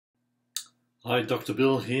Hi, Dr.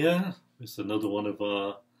 Bill here with another one of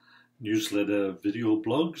our newsletter video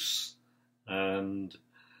blogs. And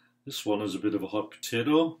this one is a bit of a hot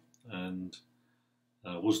potato, and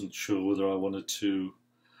I wasn't sure whether I wanted to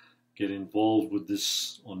get involved with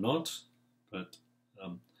this or not, but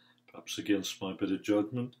perhaps against my better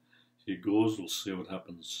judgment, here goes. We'll see what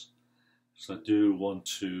happens. So I do want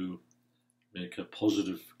to make a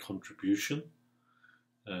positive contribution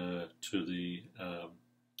to the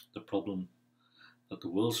problem that the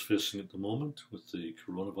world's facing at the moment with the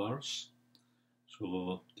coronavirus.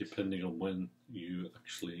 So depending on when you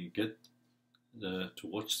actually get to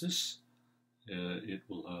watch this, it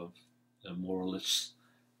will have more or less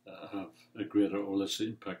have a greater or less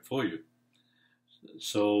impact for you.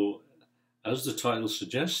 So as the title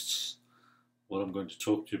suggests, what I'm going to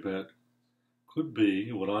talk to you about could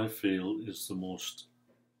be what I feel is the most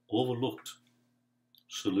overlooked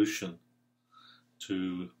solution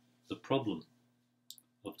to the problem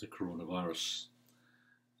of the coronavirus.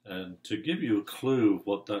 And to give you a clue of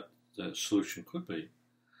what that solution could be,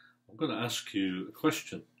 I'm going to ask you a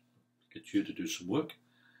question, get you to do some work.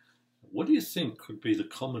 What do you think could be the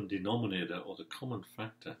common denominator or the common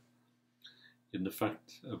factor in the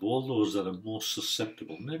fact of all those that are most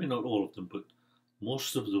susceptible, maybe not all of them, but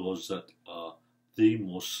most of those that are the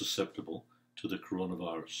most susceptible to the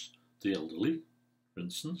coronavirus? The elderly, for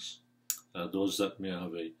instance, those that may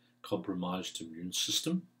have a compromised immune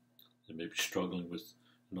system. They may be struggling with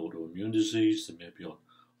an autoimmune disease. They may be on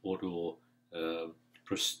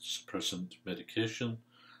suppressant medication.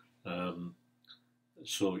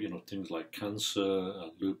 So, things like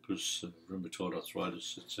cancer, lupus, rheumatoid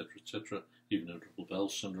arthritis, etc., even irritable bowel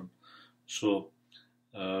syndrome. So,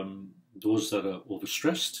 those that are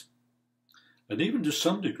overstressed, and even to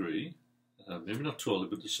some degree, maybe not totally,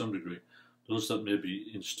 but to some degree, those that may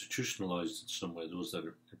be institutionalized in some way, those that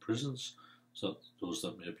are in prisons, those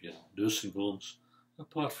that may be in nursing homes,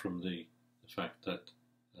 apart from the fact that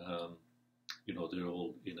they're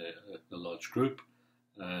all in a large group,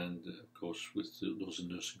 and of course with those in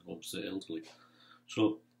nursing homes, they're elderly.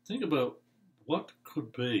 So think about what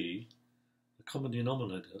could be the common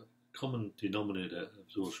denominator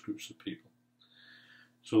of those groups of people.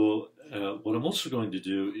 So what I'm also going to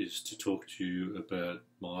do is to talk to you about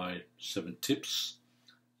my 7 tips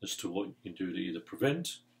as to what you can do to either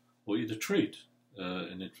prevent or either treat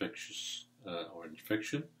an infectious or an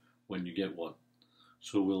infection when you get one.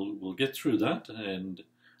 So we'll get through that and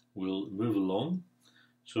we'll move along.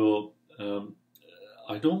 So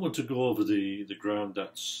I don't want to go over the ground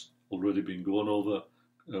that's already been gone over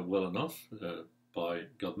well enough by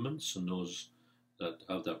governments and those that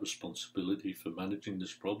have that responsibility for managing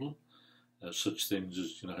this problem. Such things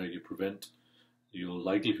as how you prevent your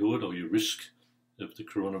likelihood or your risk of the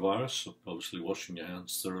coronavirus. Obviously, washing your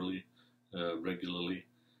hands thoroughly, regularly,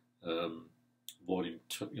 avoiding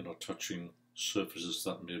touching surfaces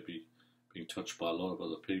that may be being touched by a lot of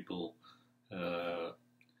other people.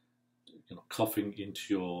 Coughing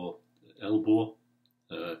into your elbow,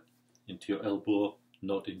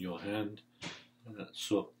 not in your hand.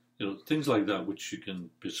 So things like that, which you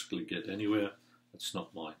can basically get anywhere. That's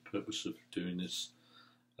not my purpose of doing this.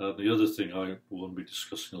 The other thing I won't be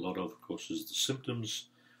discussing a lot of course, is the symptoms.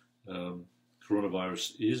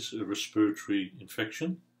 Coronavirus is a respiratory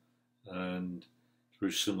infection, and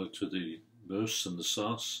very similar to the MERS and the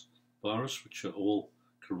SARS virus, which are all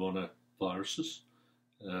coronaviruses,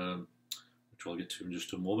 which I'll get to in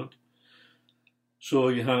just a moment. So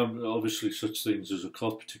you have obviously such things as a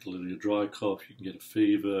cough, particularly a dry cough. You can get a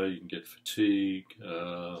fever, you can get fatigue,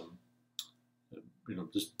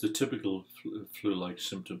 the typical flu-like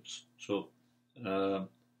symptoms. So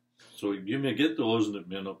you may get those and it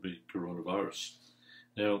may not be coronavirus.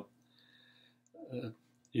 Now,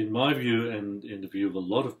 in my view and in the view of a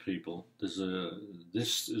lot of people, there's a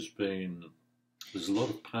lot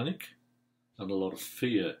of panic and a lot of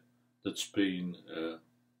fear that's been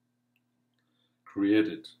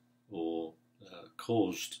created or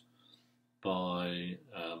caused by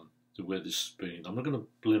the way this has been. I'm not going to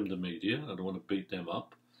blame the media. I don't want to beat them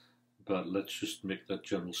up, but let's just make that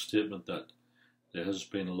general statement that there has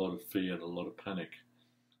been a lot of fear and a lot of panic.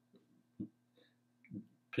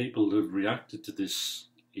 People have reacted to this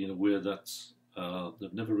in a way that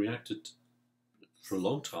they've never reacted for a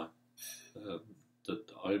long time,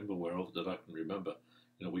 that I'm aware of, that I can remember.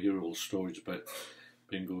 We hear all stories about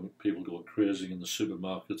people going crazy in the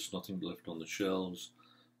supermarkets, nothing left on the shelves,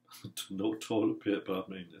 no toilet paper.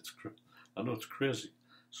 I know it's crazy.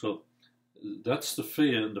 So that's the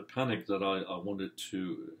fear and the panic that I wanted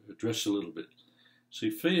to address a little bit. See,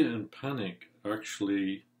 fear and panic are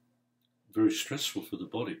actually very stressful for the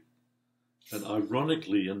body. And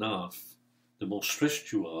ironically enough, the more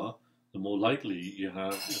stressed you are, the more likely you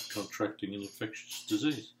have of contracting an infectious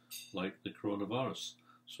disease like the coronavirus.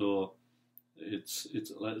 So it's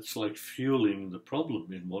like fueling the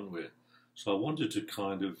problem in one way. So I wanted to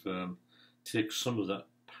kind of take some of that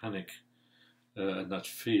panic and that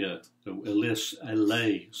fear,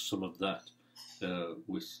 allay some of that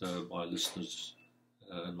with my listeners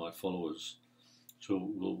and my followers.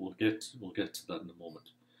 So we'll get to that in a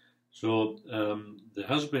moment. So there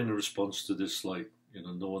has been a response to this like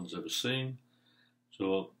no one's ever seen.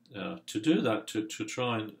 So to do that, to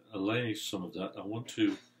try and allay some of that, I want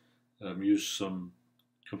to use some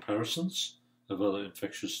comparisons of other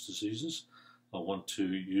infectious diseases. I want to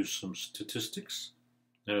use some statistics.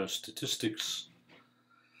 Now, statistics,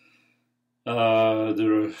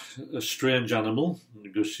 they're a strange animal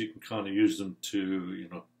because you can kind of use them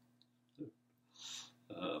to,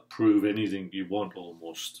 prove anything you want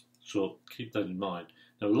almost. So keep that in mind.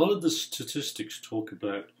 Now, a lot of the statistics talk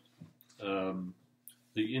about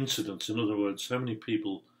the incidence. In other words, how many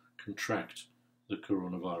people contract the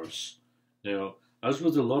coronavirus. Now, as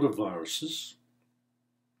with a lot of viruses,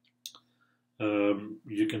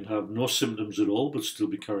 you can have no symptoms at all but still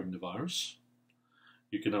be carrying the virus.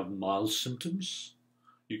 You can have mild symptoms.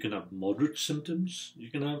 You can have moderate symptoms.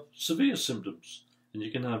 You can have severe symptoms. And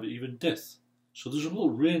you can have even death. So there's a whole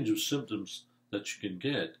range of symptoms that you can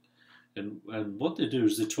get. And what they do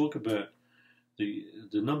is they talk about the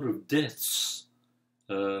number of deaths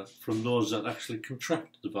from those that actually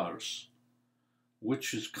contract the virus,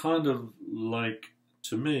 which is kind of like,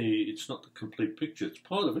 to me, it's not the complete picture. It's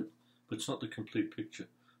part of it, but it's not the complete picture.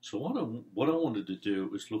 So what I wanted to do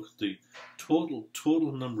was look at the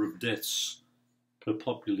total number of deaths per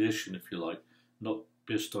population, if you like, not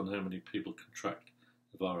based on how many people contract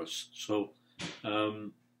the virus. So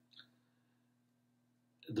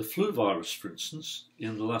the flu virus, for instance,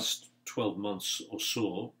 in the last 12 months or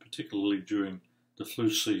so, particularly during the flu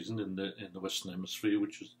season in the Western Hemisphere,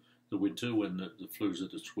 which is the winter when the flu's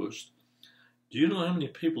at its worst, do you know how many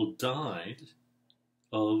people died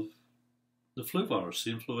of the flu virus,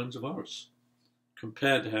 the influenza virus,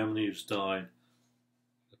 compared to how many has died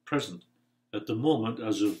at present? At the moment,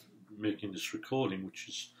 as of making this recording, which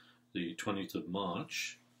is the 20th of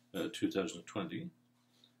March, 2020,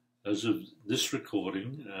 as of this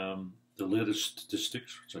recording, the latest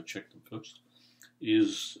statistics, which I checked them first,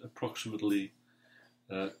 is approximately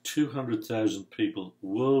 200,000 people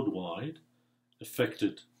worldwide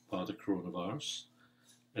affected by the coronavirus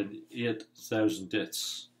and 8,000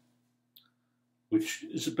 deaths, which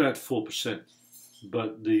is about 4%.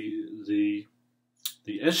 But the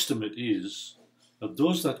estimate is of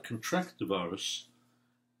those that contract the virus,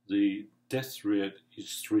 the death rate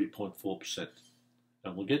is 3.4%.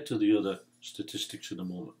 And we'll get to the other statistics in a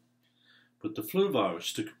moment. But the flu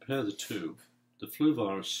virus, to compare the two, the flu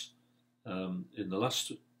virus in the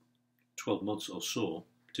last 12 months or so,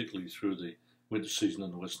 particularly through the winter season in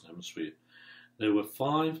the Western Hemisphere, there were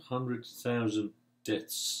 500,000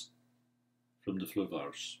 deaths from the flu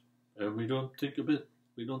virus. And we don't think a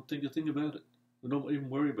thing about it. We don't even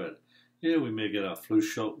worry about it. Yeah, we may get our flu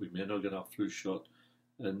shot, we may not get our flu shot,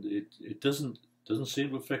 and it doesn't seem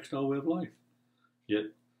to affect our way of life. Yet,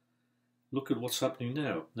 look at what's happening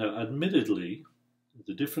now. Now, admittedly,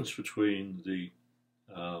 the difference between the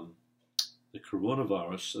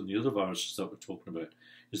coronavirus and the other viruses that we're talking about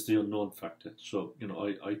is the unknown factor. So,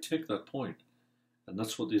 I take that point, and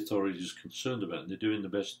that's what the authorities are concerned about, and they're doing the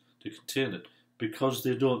best to contain it because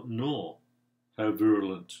they don't know how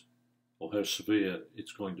virulent or how severe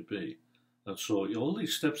it's going to be. And so, all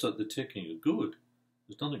these steps that they're taking are good.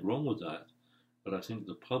 There's nothing wrong with that, but I think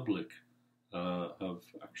the public have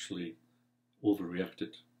actually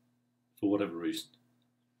overreacted for whatever reason,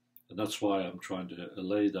 and that's why I'm trying to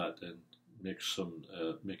allay that and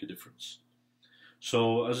make a difference.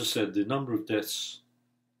 So, as I said, the number of deaths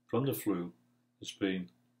from the flu has been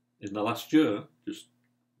in the last year, just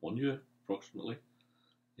 1 year approximately,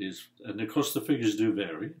 and of course the figures do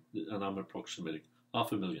vary, and I'm approximating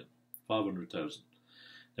 500,000, 500,000.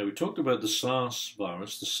 Now we talked about the SARS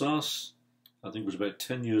virus. The SARS, I think, was about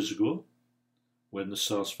 10 years ago, when the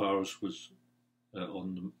SARS virus was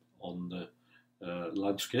on the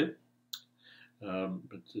landscape,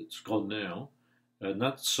 but it's gone now, and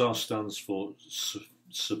that SARS stands for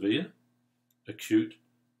severe acute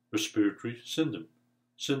respiratory syndrome.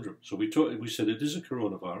 So we said it is a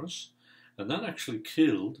coronavirus, and that actually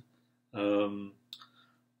killed,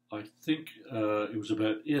 I think it was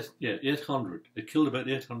about 800. It killed about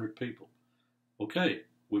 800 people. Okay,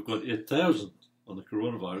 we've got 8,000 on the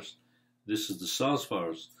coronavirus. This is the SARS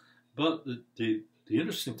virus. But the the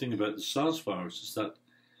interesting thing about the SARS virus is that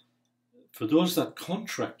for those that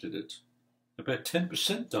contracted it, about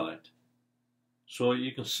 10% died. So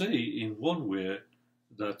you can see in one way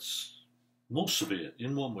that's more severe,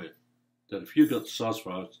 in one way, that if you got the SARS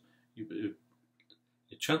virus, your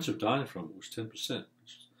chance of dying from it was 10%,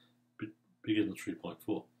 which is bigger than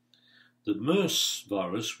 3.4. The MERS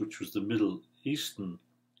virus, which was the Middle Eastern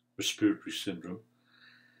respiratory syndrome,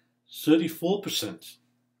 34%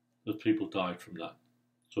 of people died from that.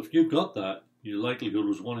 So if you got that, your likelihood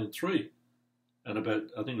was 1 in 3. And I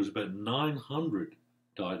think it was about 900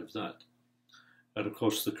 died of that. And of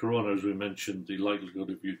course, the corona, as we mentioned, the likelihood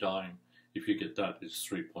of you dying if you get that is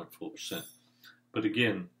 3.4%. But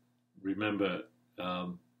again, remember,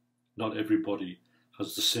 not everybody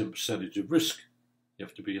has the same percentage of risk. You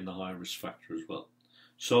have to be in the high risk factor as well.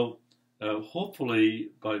 So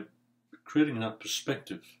hopefully by creating that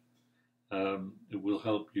perspective, it will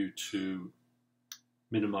help you to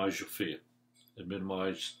minimize your fear and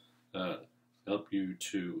help you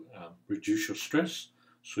to reduce your stress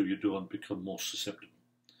so you don't become more susceptible.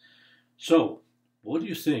 So what do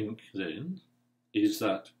you think then is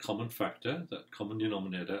that common factor, that common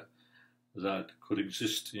denominator that could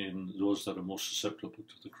exist in those that are more susceptible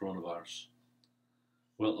to the coronavirus?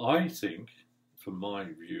 Well, I think, from my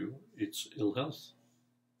view, it's ill health.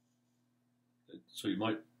 So you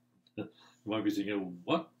might be thinking, oh,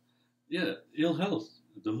 what? Yeah, ill health.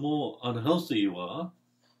 The more unhealthy you are,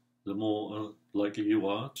 the more likely you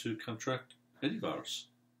are to contract any virus.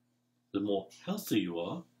 The more healthy you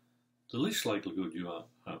are, the least likelihood you are.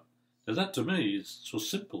 Now that to me is so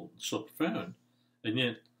simple, so profound, and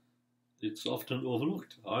yet it's often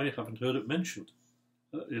overlooked. I haven't heard it mentioned.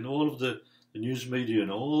 In all of the news media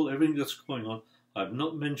and everything that's going on, I've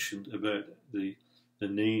not mentioned about the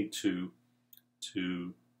need to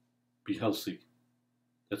be healthy.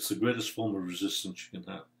 That's the greatest form of resistance you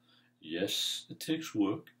can have. Yes, it takes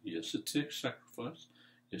work. Yes, it takes sacrifice.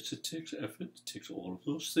 Yes, it takes effort. It takes all of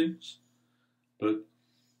those things. But,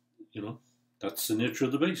 that's the nature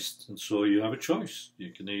of the beast. And so you have a choice.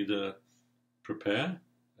 You can either prepare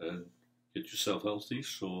and get yourself healthy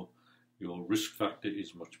so your risk factor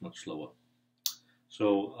is much, much lower.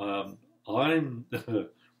 So I'm,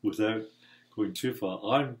 without going too far,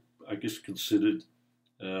 I'm, I guess, considered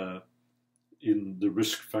in the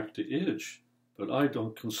risk factor age, but I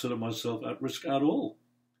don't consider myself at risk at all.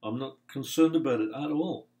 I'm not concerned about it at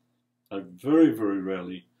all. I very, very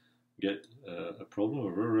rarely get a problem.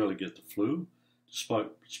 I very rarely get the flu, despite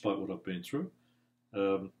what I've been through,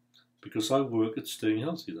 because I work at staying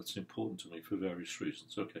healthy. That's important to me for various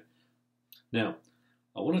reasons. Okay. Now,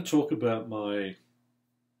 I want to talk about my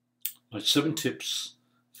 7 tips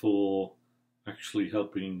for actually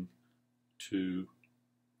helping to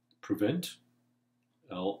prevent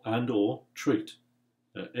and or treat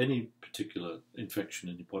any particular infection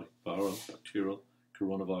in your body, viral, bacterial,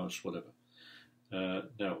 coronavirus, whatever.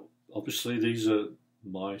 Now, obviously, these are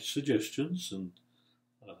my suggestions, and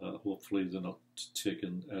hopefully they're not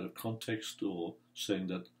taken out of context or saying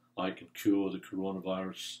that I can cure the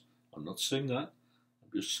coronavirus. I'm not saying that.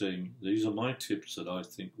 I'm just saying these are my tips that I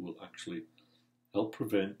think will actually help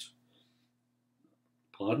prevent,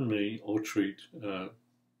 pardon me, or treat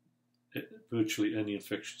virtually any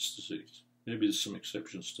infectious disease. Maybe there's some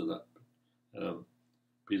exceptions to that, but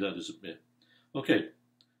be that as it may. Okay,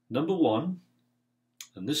 number 1,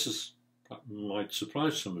 and this might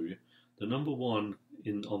surprise some of you, the number 1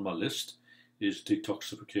 on my list is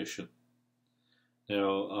detoxification.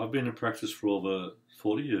 Now, I've been in practice for over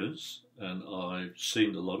 40 years, and I've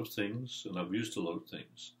seen a lot of things, and I've used a lot of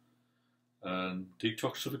things. And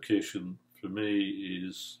detoxification, for me,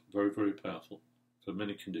 is very, very powerful for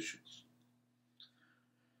many conditions.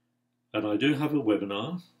 And I do have a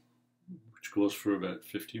webinar, which goes for about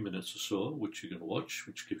 50 minutes or so, which you can watch,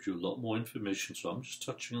 which gives you a lot more information. So I'm just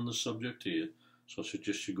touching on the subject here. So I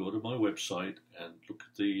suggest you go to my website and look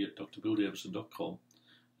at the drbillyemerson.com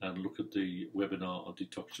and look at the webinar on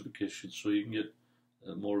detoxification so you can get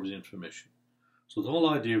more of the information. So the whole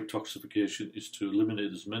idea of toxification is to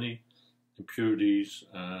eliminate as many impurities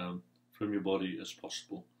from your body as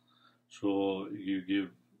possible. So you give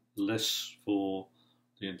less for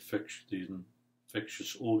the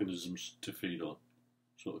infectious organisms to feed on.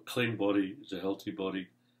 So a clean body is a healthy body,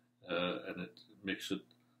 and it makes it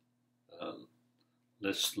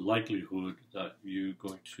less likelihood that you're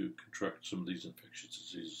going to contract some of these infectious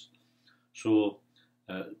diseases. So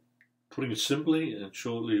putting it simply and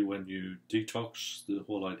shortly, when you detox, the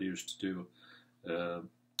whole idea is to do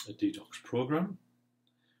a detox program,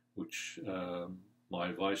 which my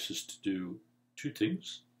advice is to do 2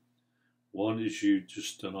 things. One is you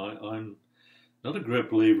just, and I'm not a great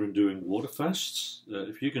believer in doing water fasts.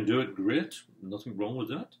 If you can do it, great, nothing wrong with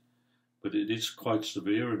that. But it is quite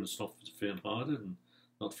severe, and it's not for the faint-hearted and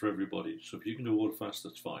not for everybody. So if you can do water fast,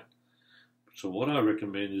 that's fine. So what I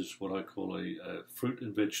recommend is what I call a fruit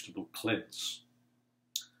and vegetable cleanse,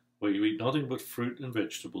 where you eat nothing but fruit and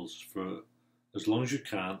vegetables for as long as you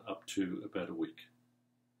can, up to about a week.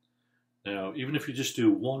 Now, even if you just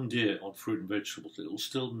do 1 day on fruit and vegetables, it'll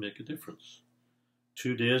still make a difference.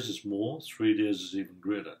 2 days is more, 3 days is even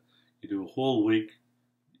greater. You do a whole week,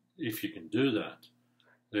 if you can do that,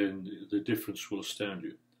 then the difference will astound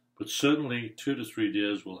you. But certainly 2 to 3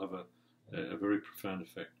 days will have a very profound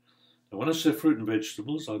effect. Now, when I say fruit and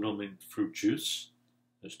vegetables, I don't mean fruit juice.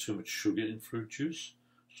 There's too much sugar in fruit juice.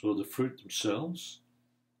 So the fruit themselves,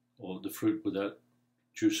 or the fruit without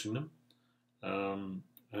juicing them,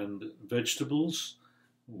 and vegetables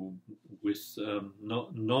with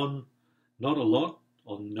not a lot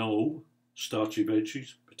or no starchy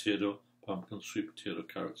veggies, potato, pumpkin, sweet potato,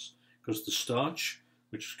 carrots, because the starch,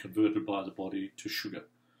 which is converted by the body to sugar.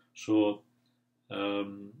 So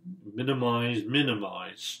minimize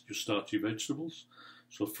your starchy vegetables.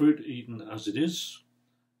 So fruit eaten as it is.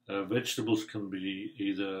 Vegetables can be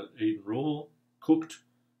either eaten raw, cooked,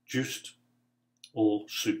 juiced, or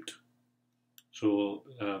souped. So,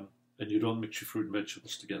 and you don't mix your fruit and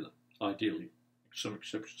vegetables together, ideally. Some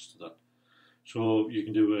exceptions to that. So you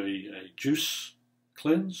can do a juice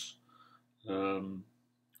cleanse. And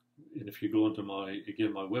if you go onto my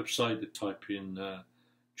website and type in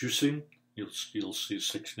juicing, you'll see a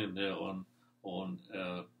section in there on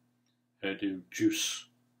how to juice.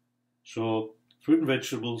 So fruit and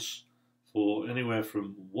vegetables for anywhere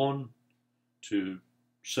from 1 to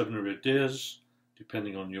 7 or 8 days,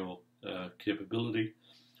 depending on your capability.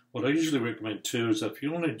 What I usually recommend too is that if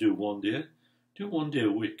you only do 1 day, do 1 day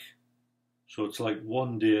a week. So it's like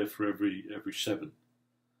 1 day for every 7.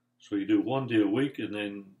 So you do 1 day a week, and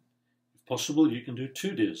then, if possible, you can do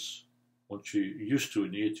 2 days. Once you're used to it,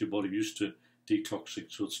 and you get your body used to detoxing,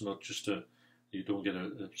 so it's not just you don't get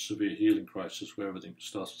a severe healing crisis where everything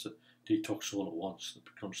starts to detox all at once. It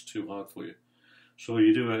becomes too hard for you. So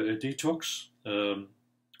you do a detox,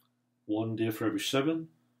 1 day for every 7.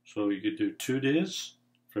 So you could do 2 days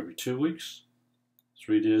for every 2 weeks,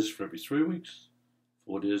 3 days for every 3 weeks,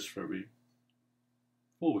 4 days for every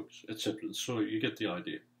 4 weeks, etc. So you get the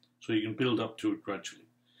idea. So you can build up to it gradually.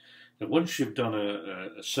 Now, once you've done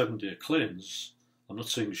a 7-day cleanse, I'm not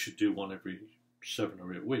saying you should do one every 7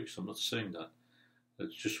 or 8 weeks. I'm not saying that.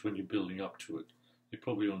 It's just when you're building up to it. You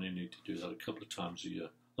probably only need to do that a couple of times a year.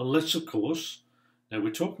 Unless, of course, now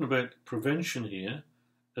we're talking about prevention here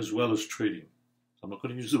as well as treating. I'm not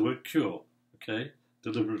going to use the word cure, okay,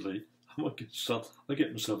 deliberately. I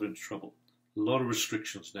get myself into trouble. A lot of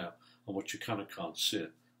restrictions now on what you can and can't say.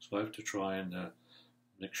 So I have to try and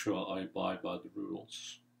make sure I abide by the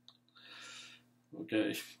rules.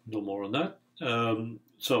 Okay, no more on that.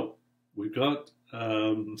 So we've got,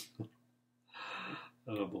 oh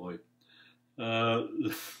boy, I've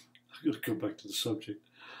got to come back to the subject.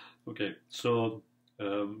 Okay, so,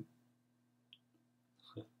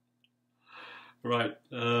 right,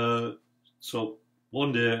 so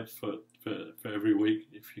 1 day for every week,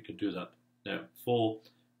 if you can do that. Now, for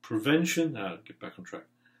prevention, get back on track.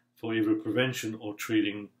 For either prevention or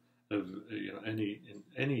treating of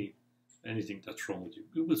anything that's wrong with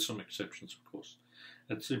you, with some exceptions, of course.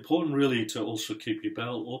 It's important really to also keep your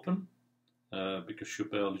bowel open, because your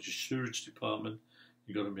bowel is your sewage department.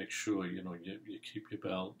 You've got to make sure you keep your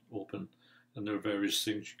bowel open, and there are various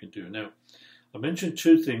things you can do. Now, I mentioned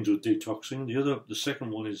 2 things with detoxing. The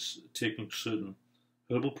second one is taking certain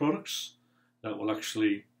herbal products that will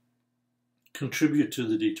actually contribute to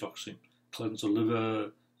the detoxing, cleanse the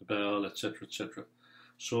liver, the bowel, etc., etc.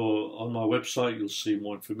 So on my website, you'll see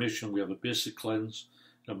more information. We have a basic cleanse,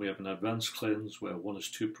 and we have an advanced cleanse where one is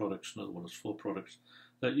 2 products, another one is 4 products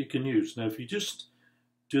that you can use. Now, if you just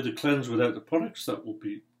do the cleanse without the products, that will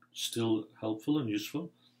be still helpful and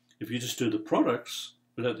useful. If you just do the products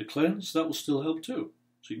without the cleanse, that will still help too.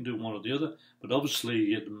 So you can do one or the other, but obviously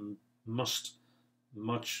you get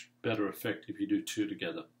much better effect if you do 2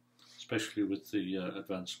 together, especially with the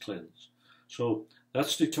advanced cleanse. So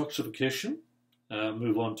that's detoxification.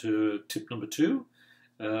 Move on to tip number 2.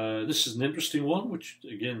 This is an interesting one, which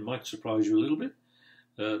again might surprise you a little bit.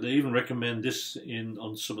 They even recommend this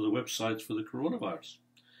on some of the websites for the coronavirus.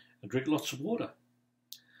 And drink lots of water.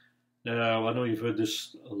 Now, I know you've heard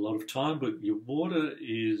this a lot of time, but your water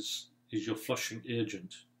is your flushing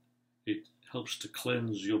agent. It helps to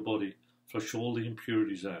cleanse your body, flush all the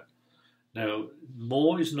impurities out. Now,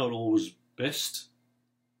 more is not always best,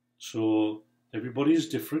 so everybody is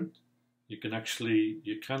different. you can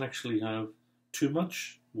actually have too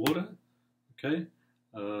much water. Okay,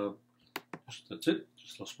 that's it.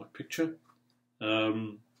 Just lost my picture.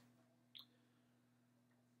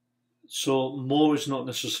 So more is not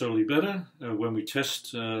necessarily better. When we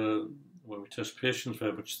test patients for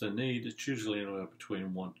how much they need, it's usually anywhere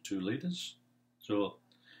between 1 to 2 liters. So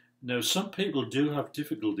now some people do have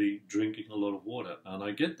difficulty drinking a lot of water, and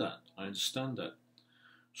I get that. I understand that.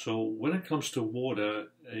 So when it comes to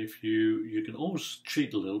water, if you can always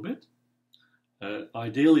cheat a little bit.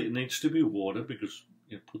 Ideally, it needs to be water because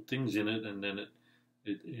you put things in it, and then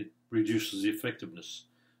it reduces the effectiveness.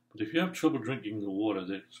 But if you have trouble drinking the water,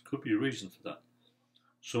 there could be a reason for that.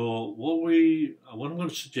 So what I'm going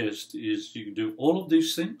to suggest is you can do all of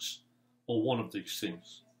these things or one of these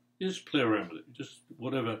things. You just play around with it, just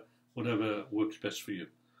whatever works best for you.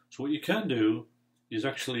 So what you can do is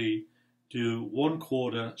actually do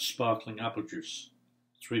 1/4 sparkling apple juice,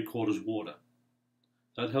 3/4 water.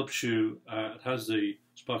 That helps you. It has the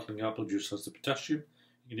sparkling apple juice has the potassium.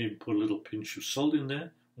 You can even put a little pinch of salt in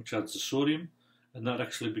there, which adds the sodium, and that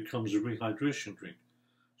actually becomes a rehydration drink.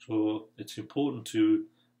 So it's important to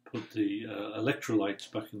put the electrolytes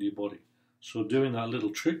back into your body. So doing that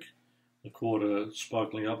little trick, 1/4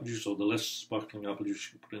 sparkling apple juice, or the less sparkling apple juice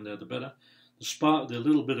you can put in there, the better. The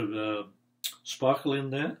little bit of sparkle in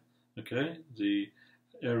there, okay, the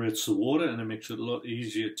aerates the water and it makes it a lot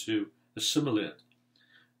easier to assimilate.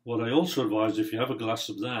 What I also advise, if you have a glass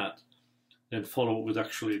of that, then follow it with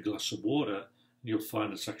actually a glass of water. You'll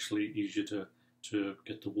find it's actually easier to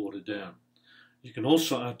get the water down. You can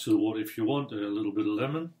also add to the water, if you want, a little bit of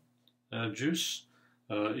lemon juice,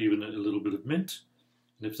 even a little bit of mint.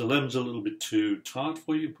 And if the lemon's a little bit too tart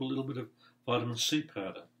for you, put a little bit of vitamin C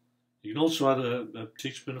powder. You can also add a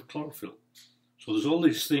teaspoon of chlorophyll. So there's all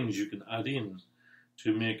these things you can add in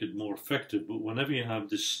to make it more effective. But whenever you have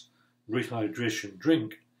this rehydration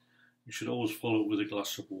drink, you should always follow it with a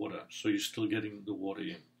glass of water, so you're still getting the water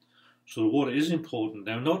in. So the water is important.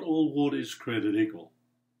 Now, not all water is created equal.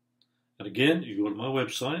 And again, you go to my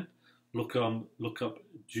website, look up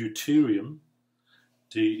deuterium,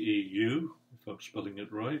 D-E-U, if I'm spelling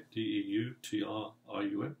it right,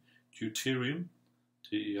 D-E-U-T-R-I-U-M, deuterium,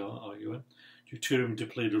 D-E-R-I-U-M, deuterium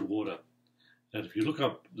depleted water. And if you look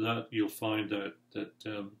up that, you'll find that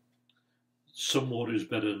some water is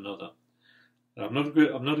better than other. I'm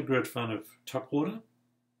not a great fan of tap water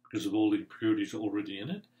because of all the impurities already in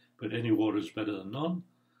it, but any water is better than none.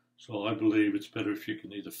 So I believe it's better if you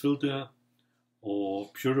can either filter or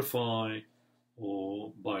purify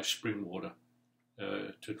or buy spring water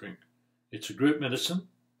to drink. It's a great medicine.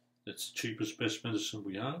 It's the cheapest, best medicine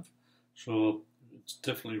we have. So it's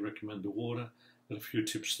definitely recommend the water. Got a few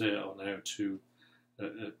tips there on how to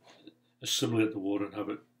assimilate the water and have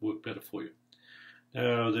it work better for you.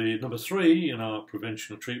 Now, the number 3 in our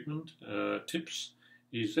prevention and treatment tips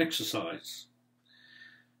is exercise.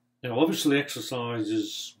 Now, obviously, exercise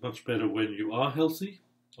is much better when you are healthy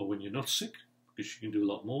or when you're not sick, because you can do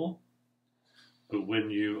a lot more. But when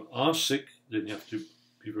you are sick, then you have to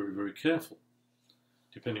be very, very careful,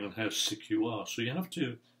 depending on how sick you are. So you have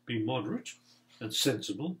to be moderate and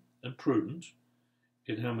sensible and prudent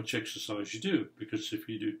in how much exercise you do, because if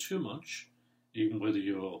you do too much, even whether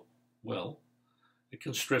you're well, it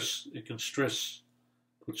can put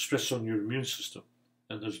stress on your immune system.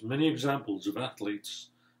 And there's many examples of athletes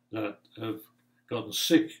that have gotten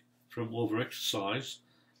sick from over-exercise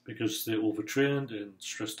because they're overtrained and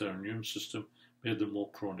stressed their immune system, made them more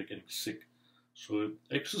prone to getting sick. So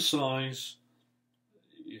exercise,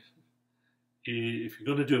 if you're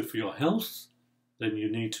going to do it for your health, then you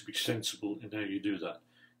need to be sensible in how you do that.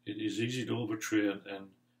 It is easy to overtrain and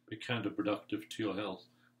be counterproductive to your health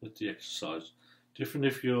with the exercise. Different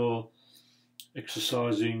if you're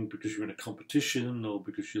exercising because you're in a competition or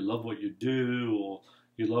because you love what you do or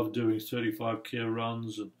you love doing 35k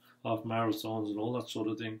runs and half marathons and all that sort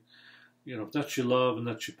of thing. You know, if that's your love and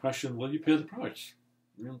that's your passion, well, you pay the price.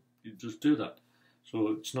 You just do that. So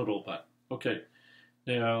it's not all bad. Okay.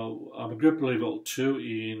 Now, I'm a great believer too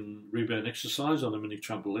in rebound exercise on a mini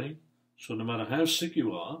trampoline. So no matter how sick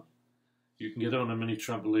you are, you can get on a mini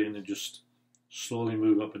trampoline and just slowly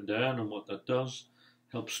move up and down. And what that does,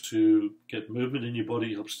 helps to get movement in your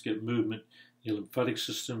body, helps to get movement in your lymphatic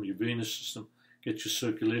system, your venous system, get your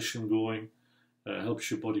circulation going, helps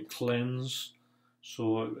your body cleanse.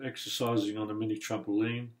 So exercising on a mini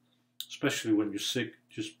trampoline, especially when you're sick,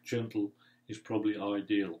 just gentle, is probably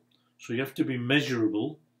ideal. So you have to be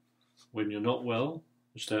measurable when you're not well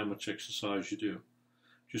as to how much exercise you do.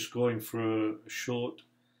 Just going for a short,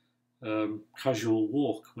 casual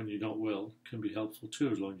walk when you're not well can be helpful too,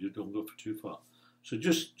 as long as you don't go for too far. So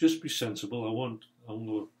just be sensible. I won't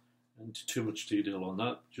go into too much detail on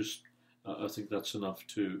that. Just I think that's enough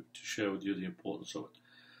to share with you the importance of it.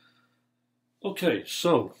 Okay,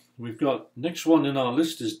 so we've got next one in our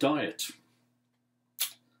list is diet.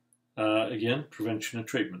 Again, prevention and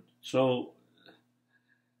treatment. So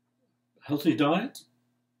healthy diet,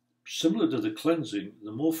 similar to the cleansing,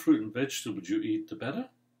 the more fruit and vegetables you eat, the better.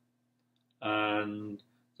 And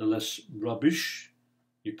the less rubbish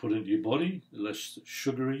you put into your body, the less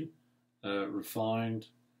sugary, refined,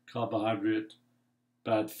 carbohydrate,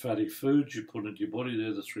 bad fatty foods you put into your body.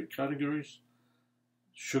 They're the three categories: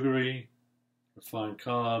 sugary, refined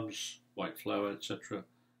carbs, white flour, etc.,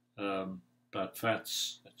 bad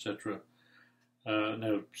fats, etc.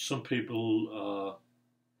 Now, some people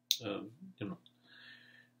are,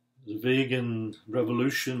 the vegan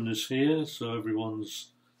revolution is here, so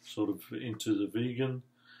everyone's sort of into the vegan,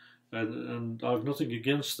 and I have nothing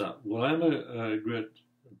against that. What I'm a great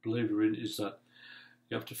believer in is that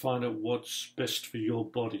you have to find out what's best for your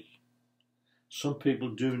body. Some people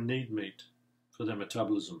do need meat for their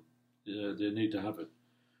metabolism. They need to have it.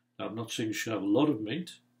 Now, I'm not saying you should have a lot of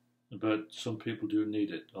meat, but some people do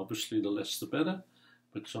need it. Obviously, the less the better,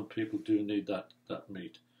 but some people do need that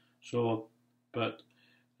meat. So, but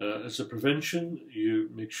as a prevention, you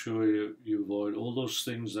make sure you avoid all those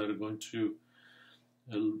things that are going to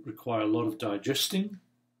require a lot of digesting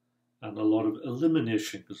and a lot of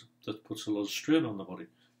elimination, because that puts a lot of strain on the body.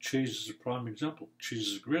 Cheese is a prime example. Cheese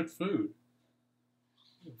is a great food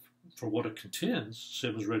for what it contains,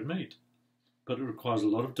 same as red meat, but it requires a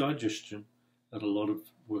lot of digestion and a lot of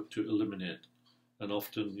work to eliminate, and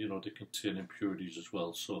often, they contain impurities as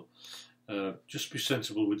well. So just be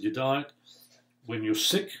sensible with your diet. When you're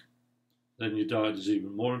sick, then your diet is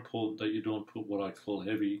even more important, that you don't put what I call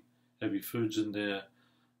heavy foods in there.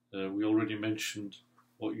 We already mentioned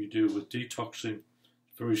what you do with detoxing.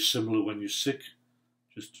 Very similar when you're sick,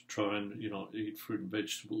 just to try and eat fruit and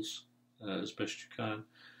vegetables as best you can.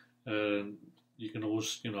 And you can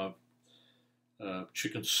always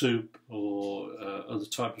chicken soup or other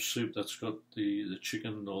type of soup that's got the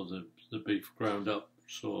chicken or the beef ground up,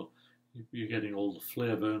 so you're getting all the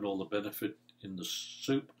flavour and all the benefit in the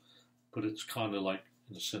soup, but it's kind of like,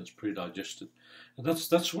 in a sense, pre-digested. And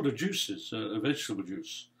that's what a juice is, a vegetable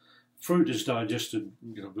juice. Fruit is digested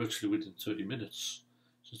virtually within 30 minutes,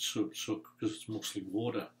 so because it's mostly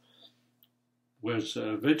water. Whereas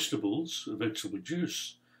vegetable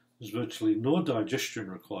juice, there's virtually no digestion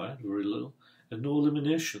required, very little, and no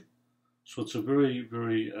elimination. So it's a very,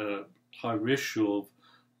 very high ratio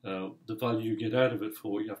of the value you get out of it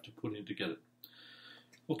for what you have to put in to get it.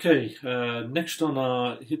 Okay, next on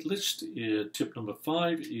our hit list, tip number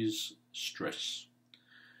 5 is stress.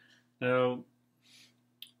 Now,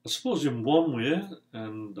 I suppose in one way,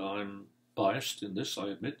 and I'm biased in this, I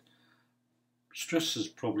admit, stress is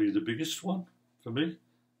probably the biggest one for me,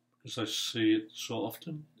 because I see it so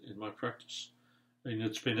often in my practice. And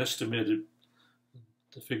it's been estimated,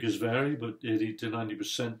 the figures vary, but 80 to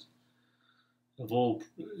 90% of all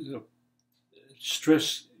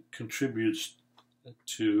stress contributes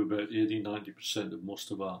to about 80-90% of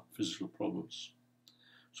most of our physical problems.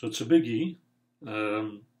 So it's a biggie,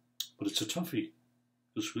 but it's a toughie,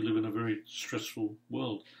 because we live in a very stressful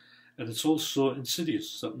world. And it's also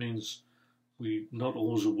insidious. That means we're not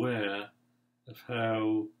always aware of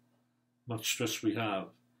how much stress we have.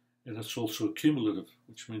 And it's also cumulative,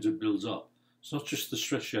 which means it builds up. It's not just the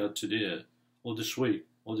stress you had today, or this week,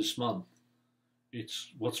 or this month.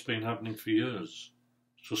 It's what's been happening for years.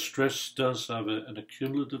 So stress does have an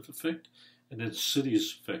accumulative effect and an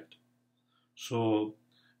insidious effect. So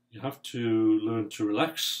you have to learn to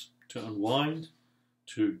relax, to unwind,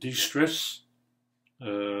 to de-stress,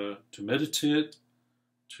 to meditate,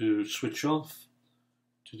 to switch off,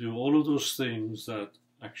 to do all of those things that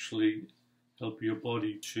actually help your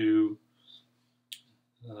body to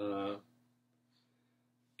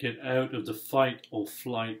get out of the fight or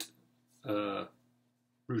flight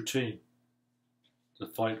routine, the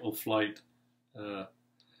fight or flight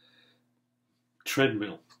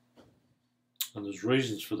treadmill. And there's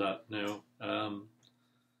reasons for that. Now,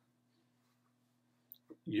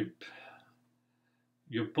 your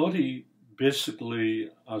body basically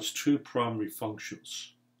has two primary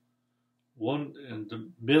functions. One,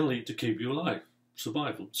 and mainly to keep you alive,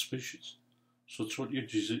 survival, species. So it's what your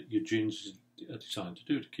genes are designed to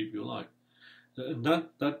do, to keep you alive. And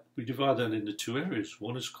that we divide that into two areas.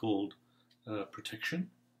 One is called protection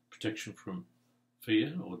from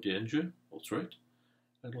fear or danger or threat,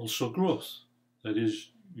 and also growth. That is,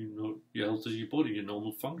 your health of your body, your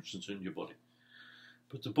normal functions in your body.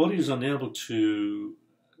 But the body is unable to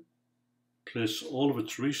place all of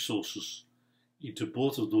its resources into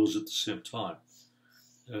both of those at the same time.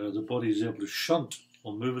 The body is able to shunt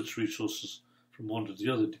or move its resources from one to the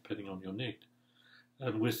other depending on your need.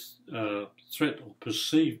 And with threat or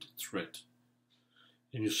perceived threat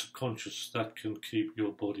in your subconscious, that can keep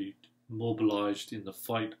your body mobilized in the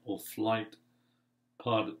fight or flight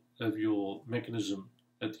part of your mechanism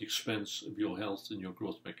at the expense of your health and your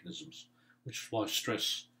growth mechanisms, which is why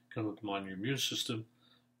stress can undermine your immune system,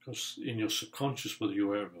 because in your subconscious, whether you're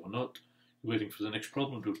aware of it or not, you're waiting for the next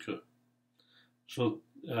problem to occur. So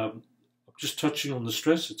I'm just touching on the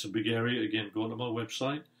stress. It's a big area. Again, go onto my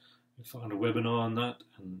website. You'll find a webinar on that,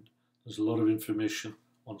 and there's a lot of information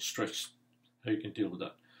on stress, how you can deal with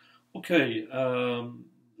that. Okay,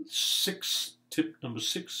 tip number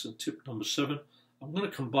 6 and tip number 7. I'm going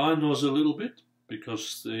to combine those a little bit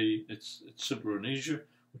because it's simpler and easier,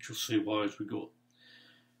 which you'll see why as we go.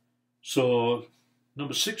 So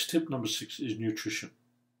tip number 6 is nutrition.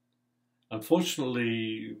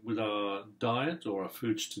 Unfortunately, with our diet or our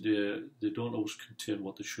foods today, they don't always contain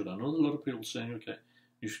what they should. I know a lot of people saying, okay,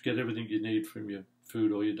 you should get everything you need from your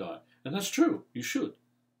food or your diet. And that's true, you should.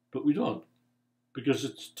 But we don't, because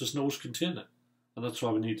it doesn't always contain it. And that's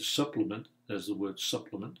why we need to supplement, there's the word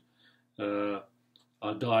supplement,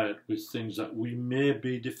 our diet with things that we may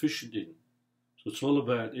be deficient in. So it's all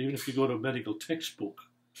about, even if you go to a medical textbook,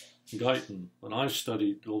 Guyton, when I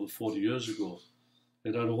studied over 40 years ago,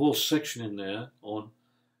 it had a whole section in there on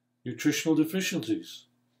nutritional deficiencies.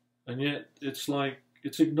 And yet it's like,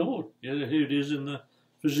 it's ignored. Yeah, here it is in the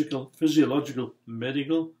physiological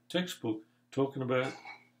medical textbook, talking about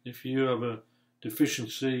if you have a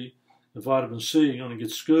deficiency of vitamin C, you're going to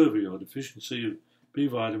get scurvy, or deficiency of B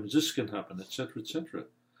vitamins, this can happen, etc., etc.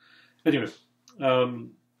 Anyway,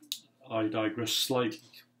 I digress slightly,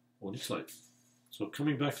 only slightly. So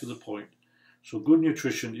coming back to the point, so good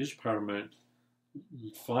nutrition is paramount.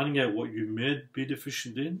 Finding out what you may be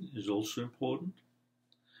deficient in is also important.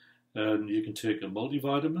 And you can take a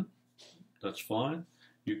multivitamin, that's fine.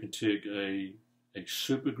 You can take a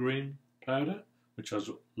super green powder, which has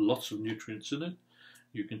lots of nutrients in it.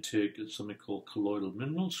 You can take something called colloidal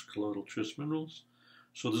minerals, colloidal trace minerals.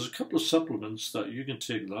 So there's a couple of supplements that you can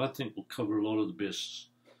take that I think will cover a lot of the bases.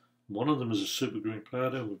 One of them is a super green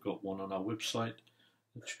powder. We've got one on our website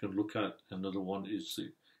that you can look at. Another one is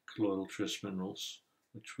the colloidal trace minerals,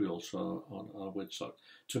 which we also are on our website.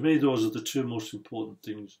 To me, those are the two most important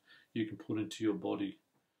things you can put into your body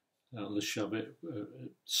unless you have a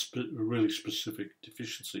really specific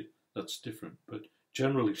deficiency. That's different. But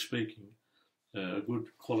generally speaking, a good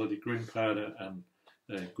quality green powder and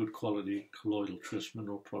a good quality colloidal trace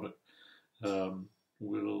mineral product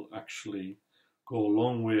will actually go a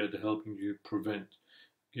long way to helping you prevent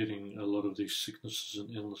getting a lot of these sicknesses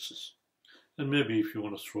and illnesses. And maybe if you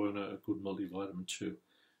want to throw in a good multivitamin too,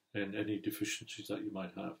 and any deficiencies that you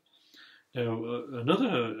might have. Now,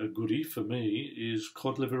 another goodie for me is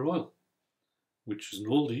cod liver oil, which is an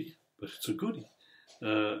oldie, but it's a goodie.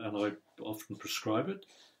 And I often prescribe it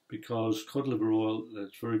because cod liver oil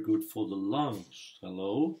is very good for the lungs.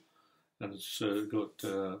 Hello, and it's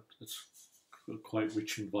quite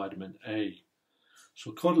rich in vitamin A.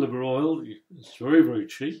 So cod liver oil is very, very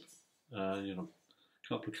cheap. A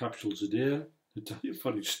couple of capsules a day. To tell you a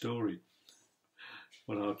funny story,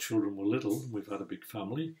 when our children were little, we've had a big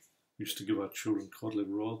family. We used to give our children cod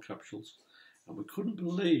liver oil capsules, and we couldn't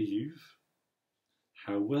believe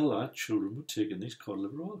how well our children were taking these cod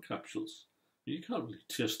liver oil capsules. You can't really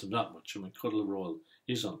taste them that much. I mean, cod liver oil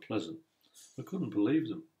is unpleasant. We couldn't believe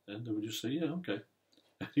them, and they would just say, yeah, okay.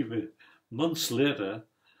 Anyway, months later,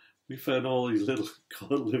 we found all these little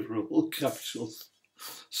cod liver oil capsules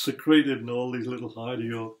secreted in all these little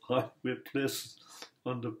hideaway places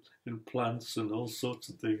in plants and all sorts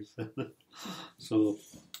of things. So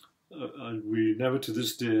we never to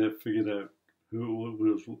this day figured out who it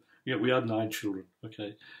was. Yeah, we had 9 children,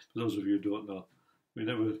 okay, for those of you who don't know. We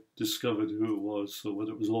never discovered who it was, so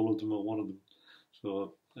whether it was all of them or one of them.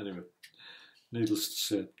 So anyway, needless to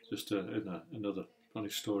say, just another funny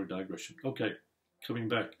story digression. Okay, coming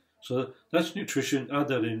back. So that's nutrition, add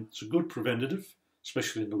that in. It's a good preventative,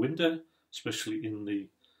 especially in the winter, especially in the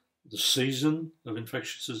season of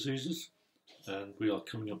infectious diseases. And we are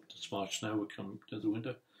coming up to March now, we're coming to the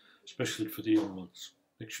winter, especially for the young ones.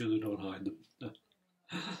 Make sure they don't hide them.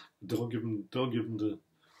 Don't give them the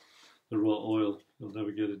raw oil, they'll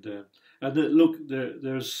never get it down. And look,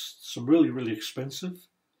 there's some really, really expensive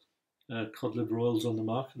cod liver oils on the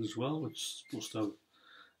market as well, which is supposed to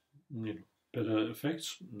have better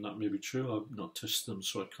effects. And that may be true. I've not tested them,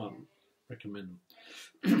 so I can't recommend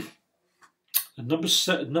them. And number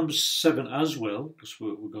seven as well, because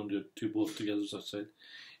we're going to do both together, as I said,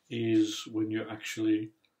 is when you're actually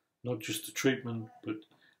not just the treatment, but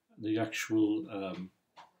the actual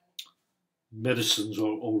medicines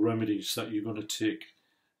or remedies that you're going to take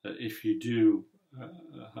if you do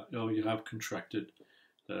or you have contracted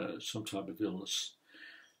some type of illness.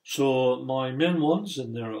 So my main ones,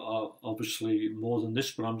 and there are obviously more than this,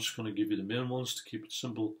 but I'm just going to give you the main ones to keep it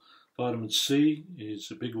simple. Vitamin C is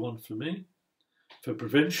a big one for me. For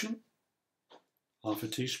prevention, half a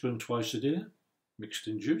teaspoon twice a day, mixed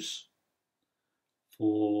in juice.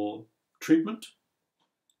 For treatment,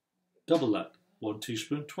 double that, 1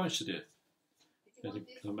 teaspoon twice a day. And,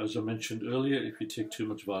 as I mentioned earlier, if you take too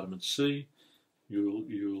much vitamin C,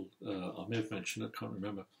 I may have mentioned it, I can't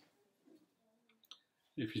remember.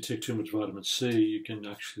 If you take too much vitamin C, you can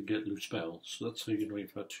actually get loose bowels. So that's how you know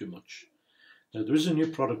you've had too much. Now, there is a new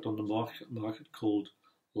product on the market called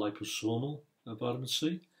liposomal vitamin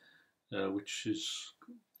C, which is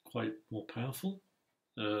quite more powerful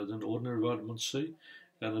than ordinary vitamin C,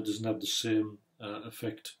 and it doesn't have the same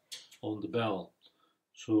effect on the bowel.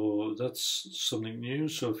 So that's something new.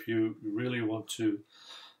 So if you really want to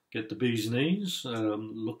get the bee's knees,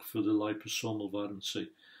 look for the liposomal vitamin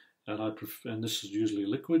C. And this is usually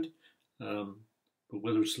liquid, but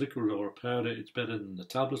whether it's liquid or a powder, it's better than the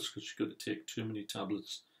tablets because you've got to take too many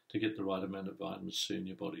tablets to get the right amount of vitamin C in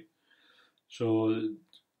your body. So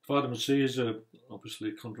vitamin C is obviously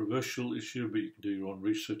a controversial issue, but you can do your own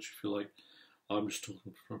research if you like. I'm just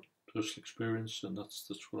talking from personal experience, and that's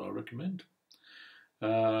what I recommend.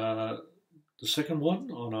 The second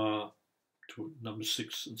one on our number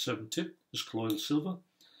 6 and 7 tip is colloidal silver,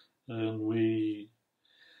 and we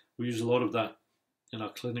use a lot of that in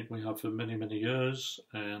our clinic. We have for many, many years,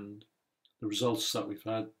 and the results that we've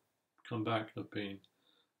had come back have been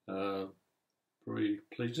very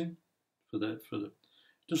pleasing. It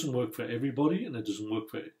doesn't work for everybody, and it doesn't work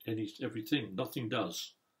for everything. Nothing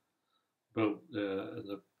does. But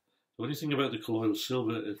the only thing about the colloidal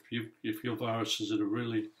silver, if your virus is at a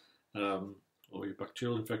really or your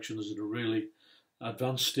bacterial infection is at a really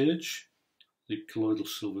advanced stage, the colloidal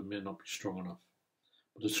silver may not be strong enough.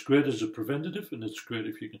 But it's great as a preventative, and it's great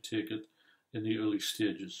if you can take it in the early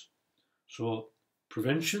stages. So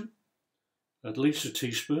prevention, at least a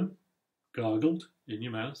teaspoon, gargled in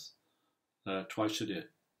your mouth twice a day.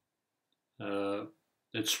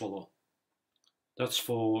 Then swallow. That's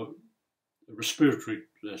for respiratory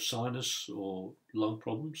sinus or lung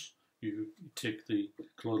problems. You take the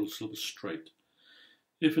colloidal silver straight.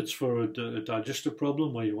 If it's for a digestive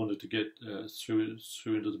problem where you want it to get through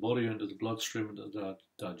into the body, into the bloodstream, into the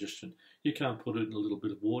digestion, you can put it in a little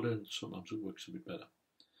bit of water, and sometimes it works a bit better.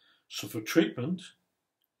 So for treatment,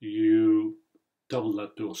 you double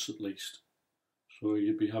that dose at least. So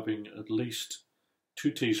you'd be having at least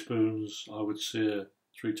 2 teaspoons, I would say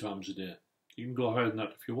 3 times a day. You can go higher than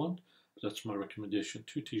that if you want, but that's my recommendation,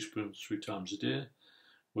 2 teaspoons 3 times a day.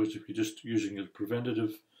 Whereas if you're just using it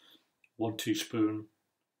preventative, 1 teaspoon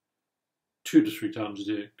 2 to 3 times a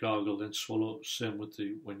day, gargle, then swallow. Same with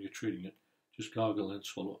when you're treating it, just gargle, then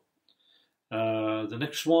swallow. The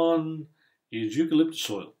next one is eucalyptus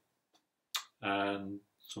oil. And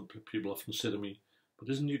some people often say to me, but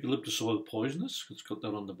isn't eucalyptus oil poisonous? It's got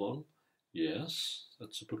that on the bottle. Yes,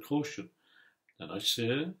 that's a precaution. And I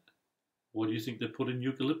say, what do you think they put in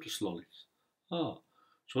eucalyptus lollies? So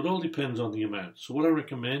it all depends on the amount. So what I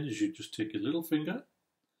recommend is you just take your little finger,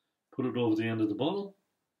 put it over the end of the bottle,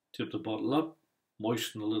 tip the bottle up,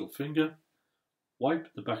 moisten the little finger,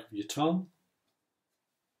 wipe the back of your tongue,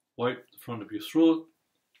 wipe the front of your throat,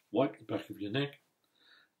 wipe the back of your neck.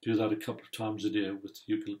 Do that a couple of times a day with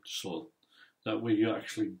eucalyptus oil. That way you're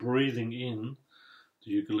actually breathing in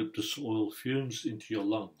the eucalyptus oil fumes into your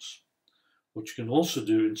lungs. What you can also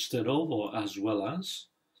do instead of, or as well as,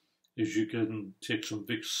 is you can take some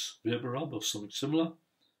Vicks Vapor Rub or something similar,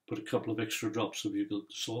 put a couple of extra drops of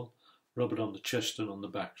eucalyptus oil, rub it on the chest and on the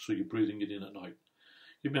back, so you're breathing it in at night.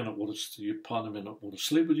 You may not want to, your partner may not want to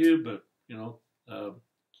sleep with you, but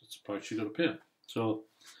it's the price you got to pay. So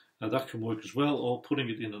that can work as well, or putting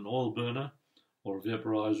it in an oil burner or a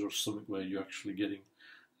vaporizer or something where you're actually getting,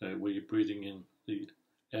 where you're breathing in the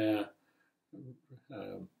air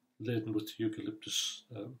laden with eucalyptus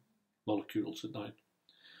molecules at night.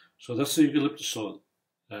 So that's the eucalyptus oil.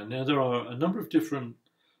 Now there are a number of different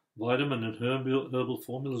vitamin and herbal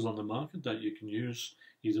formulas on the market that you can use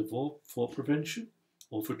either for prevention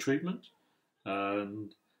or for treatment.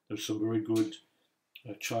 And there's some very good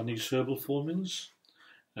Chinese herbal formulas.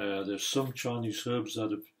 There's some Chinese herbs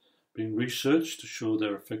that have been researched to show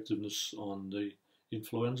their effectiveness on the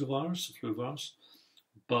influenza virus, the flu virus,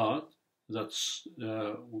 but that's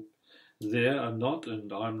there and not,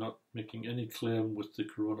 and I'm not making any claim with the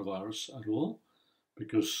coronavirus at all,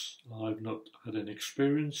 because I've not had any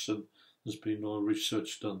experience and there's been no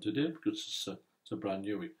research done today because it's a brand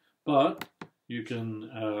newie. But you can,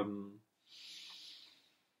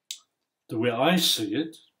 the way I see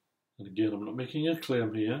it, and again I'm not making a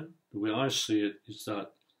claim here, the way I see it is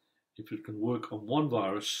that if it can work on one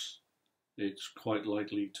virus, it's quite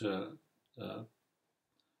likely to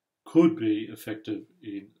could be effective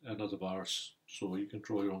in another virus. So you can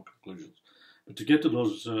draw your own conclusions. But to get to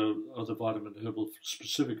those other vitamin herbal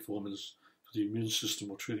specific formulas for the immune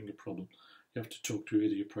system or treating a problem, you have to talk to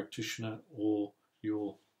either your practitioner or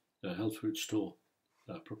your health food store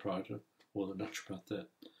proprietor or the naturopath there.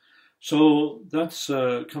 So that's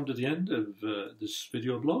come to the end of this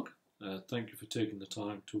video blog. Thank you for taking the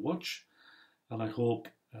time to watch, and I hope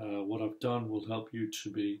what I've done will help you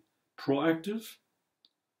to be proactive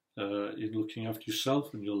in looking after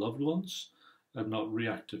yourself and your loved ones and not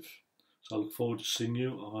reactive. So I look forward to seeing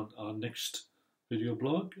you on our next video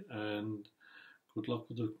blog, and good luck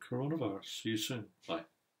with the coronavirus. See you soon. Bye.